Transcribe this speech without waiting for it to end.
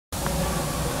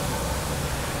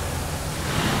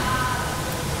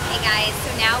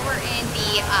now we're in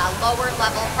the lower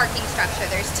level parking structure.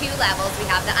 There's two levels. We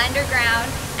have the underground,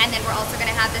 and then we're also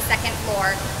going to have the second floor.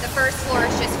 The first floor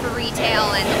is just for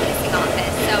retail and the leasing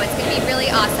office, so it's going to be really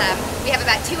awesome. We have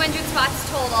about 200 spots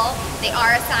total. They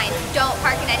are assigned. Don't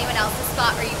park in anyone else's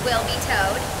spot or you will be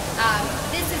towed.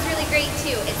 This is really great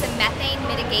too. It's a methane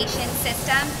mitigation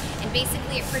system, and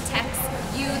basically it protects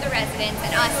you, the residents,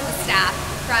 and us, the staff,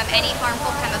 from any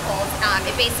harmful chemicals.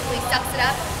 It basically sucks it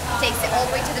up, takes it all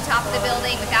the way to the top of the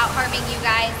building without harming you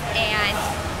guys, and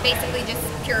basically just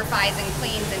purifies and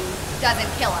cleans and doesn't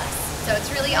kill us. So it's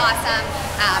really awesome.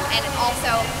 And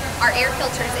also our air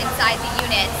filters inside the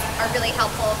units are really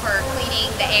helpful for cleaning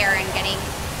the air and getting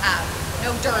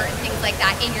no dirt and things like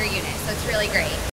that in your unit. So it's really great.